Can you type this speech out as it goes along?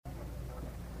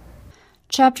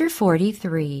Chapter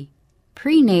 43.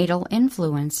 Prenatal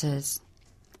Influences.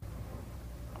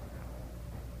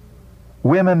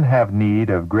 Women have need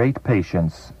of great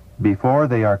patience before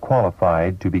they are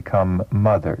qualified to become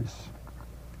mothers.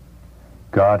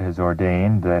 God has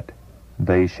ordained that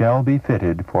they shall be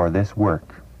fitted for this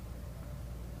work.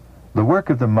 The work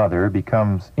of the mother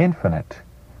becomes infinite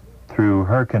through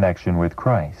her connection with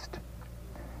Christ.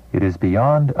 It is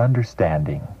beyond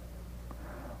understanding.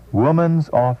 Woman's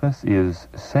office is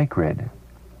sacred.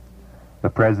 The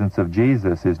presence of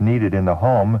Jesus is needed in the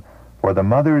home, for the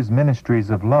mother's ministries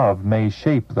of love may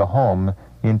shape the home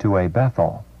into a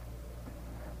Bethel.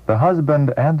 The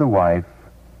husband and the wife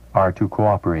are to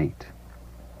cooperate.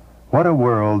 What a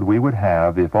world we would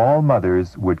have if all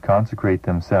mothers would consecrate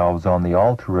themselves on the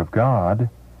altar of God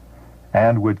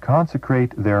and would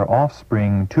consecrate their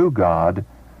offspring to God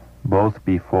both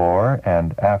before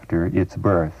and after its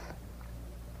birth.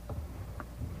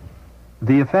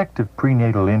 The effect of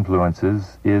prenatal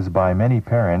influences is by many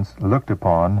parents looked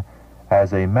upon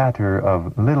as a matter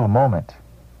of little moment.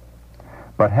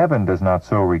 But heaven does not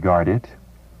so regard it.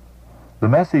 The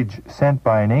message sent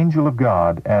by an angel of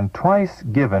God and twice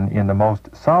given in the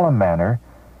most solemn manner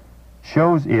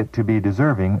shows it to be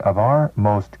deserving of our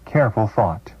most careful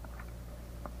thought.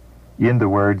 In the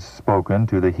words spoken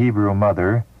to the Hebrew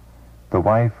mother, the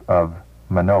wife of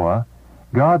Manoah,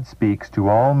 God speaks to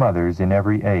all mothers in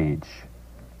every age.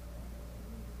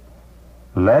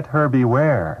 "Let her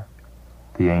beware,"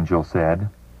 the angel said.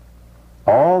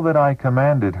 "All that I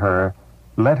commanded her,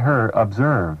 let her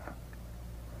observe."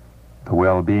 The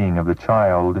well-being of the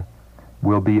child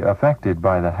will be affected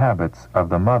by the habits of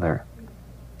the mother.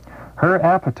 Her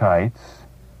appetites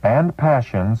and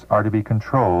passions are to be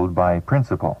controlled by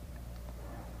principle.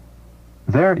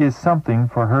 There is something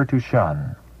for her to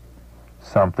shun,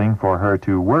 something for her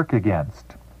to work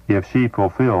against, if she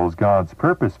fulfills God's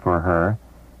purpose for her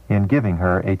in giving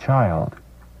her a child.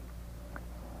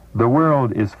 The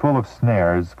world is full of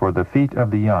snares for the feet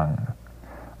of the young.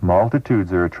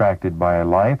 Multitudes are attracted by a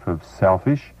life of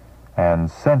selfish and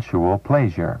sensual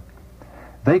pleasure.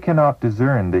 They cannot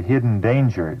discern the hidden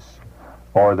dangers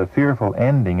or the fearful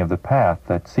ending of the path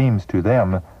that seems to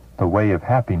them the way of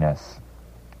happiness.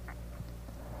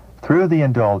 Through the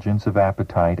indulgence of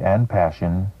appetite and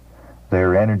passion,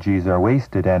 their energies are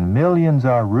wasted and millions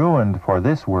are ruined for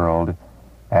this world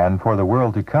and for the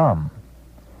world to come.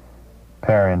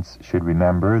 Parents should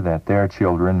remember that their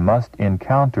children must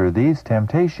encounter these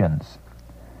temptations.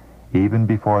 Even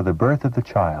before the birth of the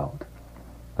child,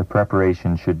 the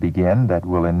preparation should begin that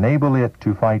will enable it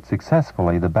to fight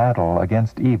successfully the battle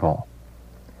against evil.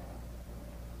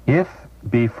 If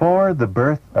before the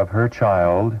birth of her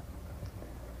child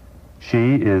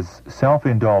she is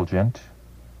self-indulgent,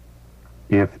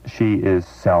 if she is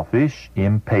selfish,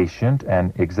 impatient,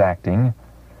 and exacting,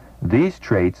 these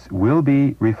traits will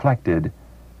be reflected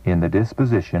in the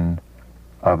disposition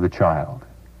of the child.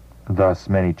 Thus,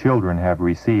 many children have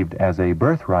received as a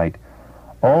birthright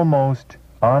almost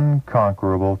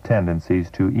unconquerable tendencies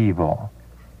to evil.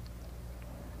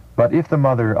 But if the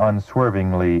mother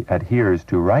unswervingly adheres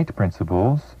to right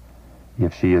principles,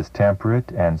 if she is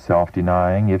temperate and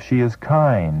self-denying, if she is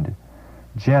kind,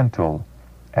 gentle,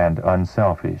 and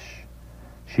unselfish,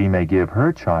 she may give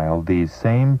her child these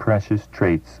same precious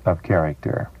traits of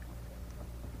character.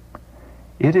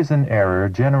 It is an error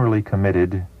generally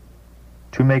committed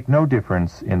to make no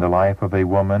difference in the life of a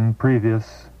woman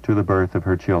previous to the birth of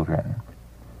her children.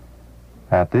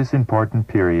 At this important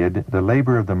period, the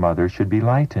labor of the mother should be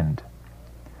lightened.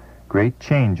 Great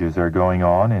changes are going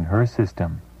on in her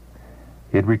system.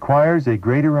 It requires a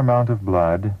greater amount of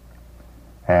blood,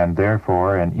 and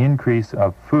therefore an increase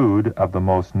of food of the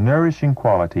most nourishing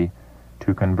quality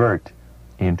to convert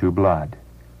into blood.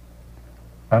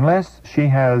 Unless she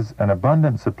has an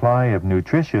abundant supply of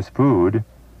nutritious food,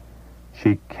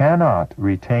 she cannot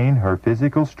retain her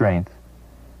physical strength,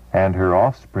 and her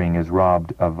offspring is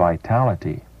robbed of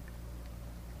vitality.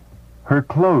 Her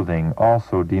clothing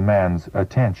also demands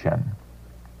attention.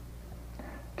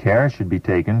 Care should be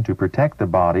taken to protect the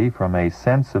body from a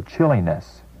sense of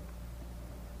chilliness.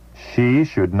 She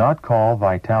should not call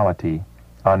vitality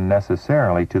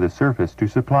unnecessarily to the surface to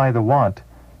supply the want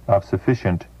of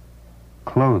sufficient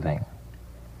clothing.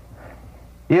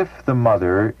 If the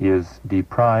mother is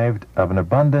deprived of an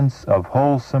abundance of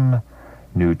wholesome,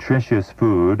 nutritious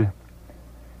food,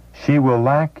 she will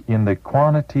lack in the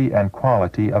quantity and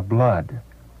quality of blood.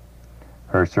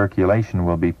 Her circulation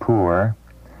will be poor,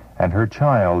 and her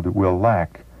child will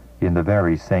lack in the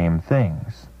very same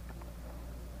things.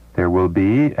 There will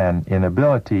be an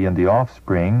inability in the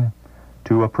offspring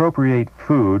to appropriate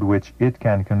food which it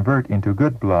can convert into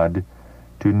good blood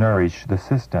to nourish the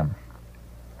system.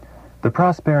 The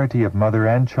prosperity of mother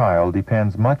and child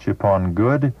depends much upon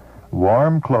good,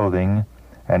 warm clothing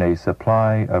and a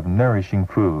supply of nourishing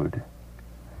food.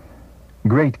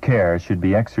 Great care should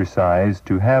be exercised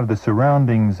to have the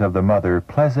surroundings of the mother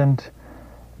pleasant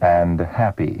and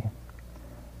happy.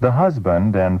 The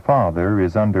husband and father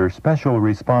is under special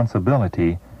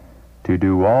responsibility to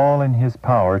do all in his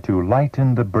power to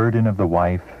lighten the burden of the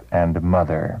wife and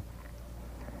mother.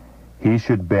 He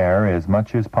should bear as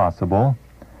much as possible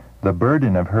the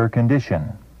burden of her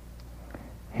condition.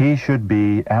 He should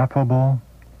be affable,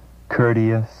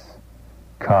 courteous,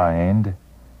 kind,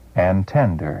 and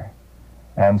tender,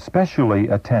 and specially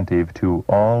attentive to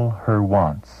all her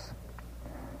wants.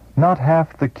 Not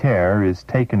half the care is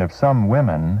taken of some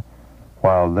women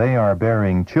while they are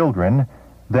bearing children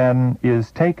than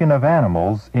is taken of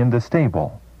animals in the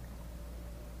stable.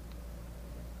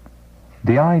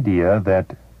 The idea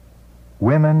that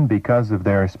women, because of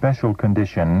their special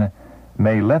condition,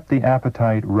 may let the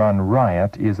appetite run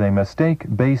riot is a mistake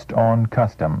based on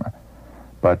custom,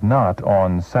 but not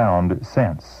on sound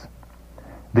sense.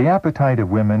 The appetite of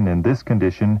women in this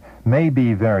condition may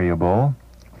be variable,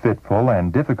 fitful,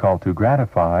 and difficult to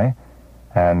gratify,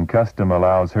 and custom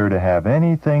allows her to have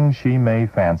anything she may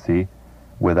fancy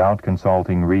without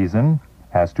consulting reason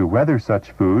as to whether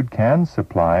such food can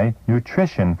supply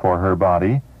nutrition for her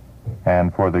body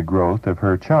and for the growth of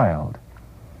her child.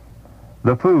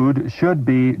 The food should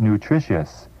be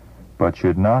nutritious, but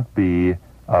should not be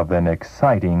of an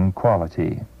exciting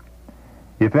quality.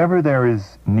 If ever there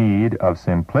is need of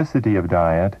simplicity of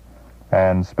diet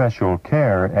and special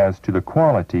care as to the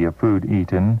quality of food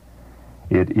eaten,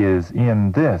 it is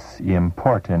in this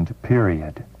important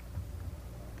period.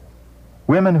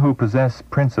 Women who possess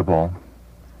principle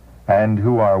and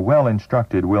who are well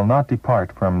instructed will not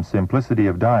depart from simplicity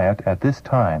of diet at this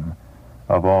time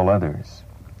of all others.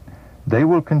 They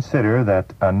will consider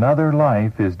that another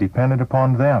life is dependent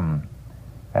upon them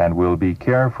and will be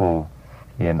careful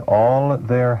in all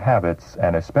their habits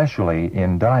and especially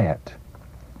in diet.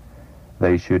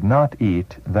 They should not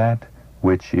eat that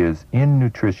which is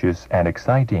innutritious and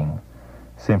exciting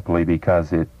simply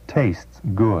because it tastes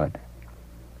good.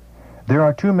 There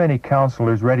are too many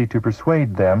counselors ready to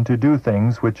persuade them to do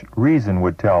things which reason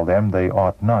would tell them they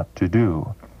ought not to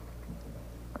do.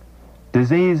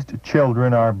 Diseased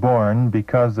children are born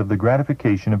because of the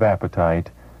gratification of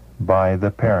appetite by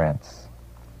the parents.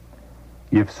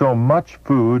 If so much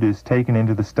food is taken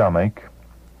into the stomach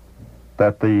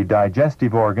that the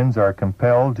digestive organs are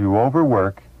compelled to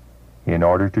overwork in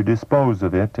order to dispose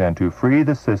of it and to free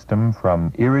the system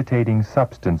from irritating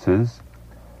substances,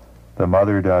 the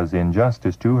mother does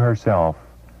injustice to herself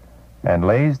and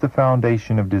lays the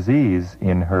foundation of disease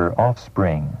in her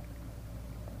offspring.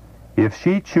 If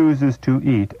she chooses to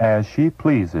eat as she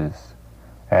pleases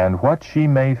and what she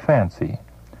may fancy,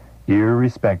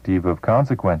 irrespective of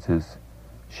consequences,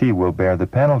 she will bear the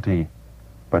penalty,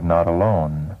 but not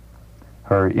alone.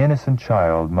 Her innocent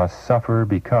child must suffer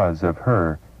because of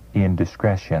her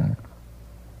indiscretion.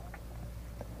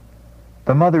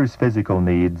 The mother's physical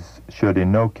needs should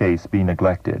in no case be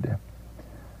neglected.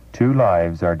 2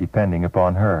 lives are depending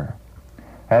upon her,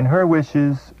 and her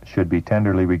wishes should be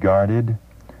tenderly regarded,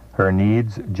 her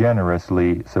needs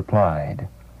generously supplied.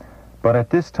 But at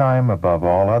this time, above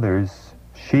all others,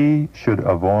 she should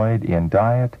avoid in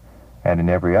diet and in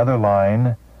every other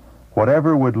line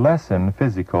whatever would lessen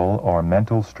physical or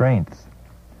mental strength.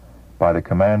 By the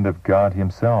command of God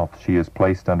himself, she is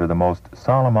placed under the most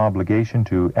solemn obligation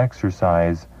to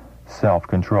exercise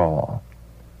self-control.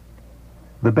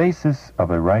 The basis of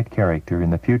a right character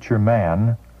in the future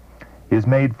man is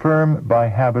made firm by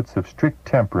habits of strict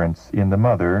temperance in the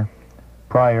mother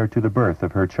prior to the birth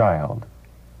of her child.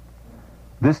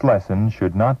 This lesson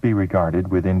should not be regarded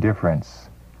with indifference.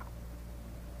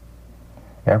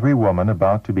 Every woman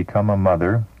about to become a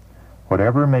mother,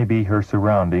 whatever may be her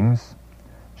surroundings,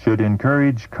 should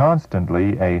encourage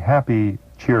constantly a happy,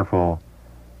 cheerful,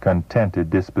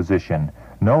 contented disposition,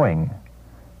 knowing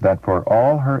that for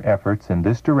all her efforts in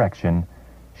this direction,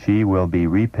 she will be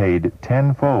repaid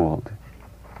tenfold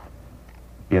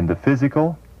in the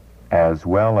physical as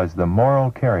well as the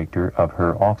moral character of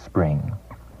her offspring.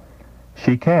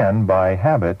 She can, by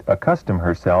habit, accustom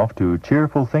herself to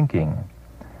cheerful thinking,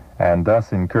 and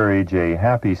thus encourage a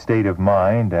happy state of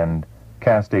mind and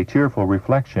cast a cheerful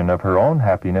reflection of her own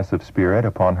happiness of spirit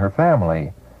upon her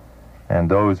family and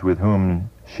those with whom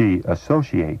she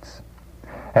associates.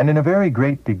 And in a very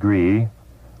great degree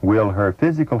will her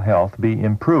physical health be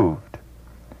improved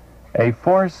A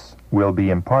force will be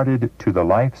imparted to the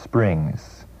life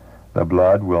springs. The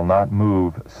blood will not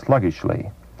move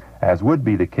sluggishly, as would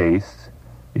be the case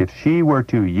if she were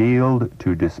to yield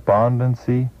to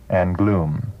despondency and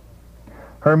gloom.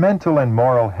 Her mental and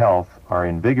moral health are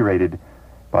invigorated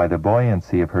by the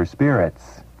buoyancy of her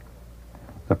spirits.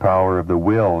 The power of the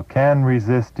will can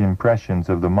resist impressions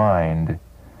of the mind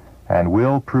and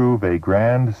will prove a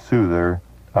grand soother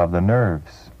of the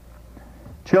nerves.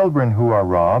 Children who are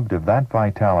robbed of that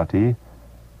vitality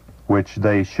which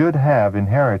they should have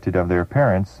inherited of their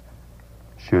parents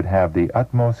should have the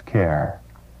utmost care.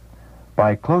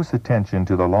 By close attention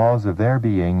to the laws of their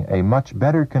being, a much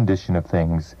better condition of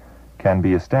things can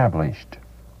be established.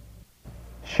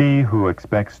 She who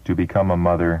expects to become a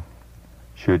mother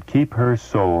should keep her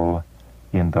soul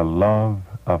in the love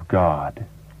of God.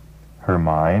 Her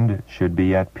mind should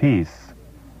be at peace.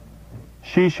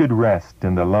 She should rest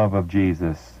in the love of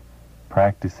Jesus,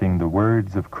 practicing the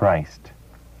words of Christ.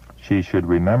 She should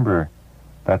remember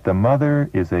that the mother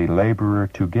is a laborer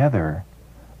together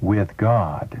with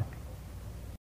God.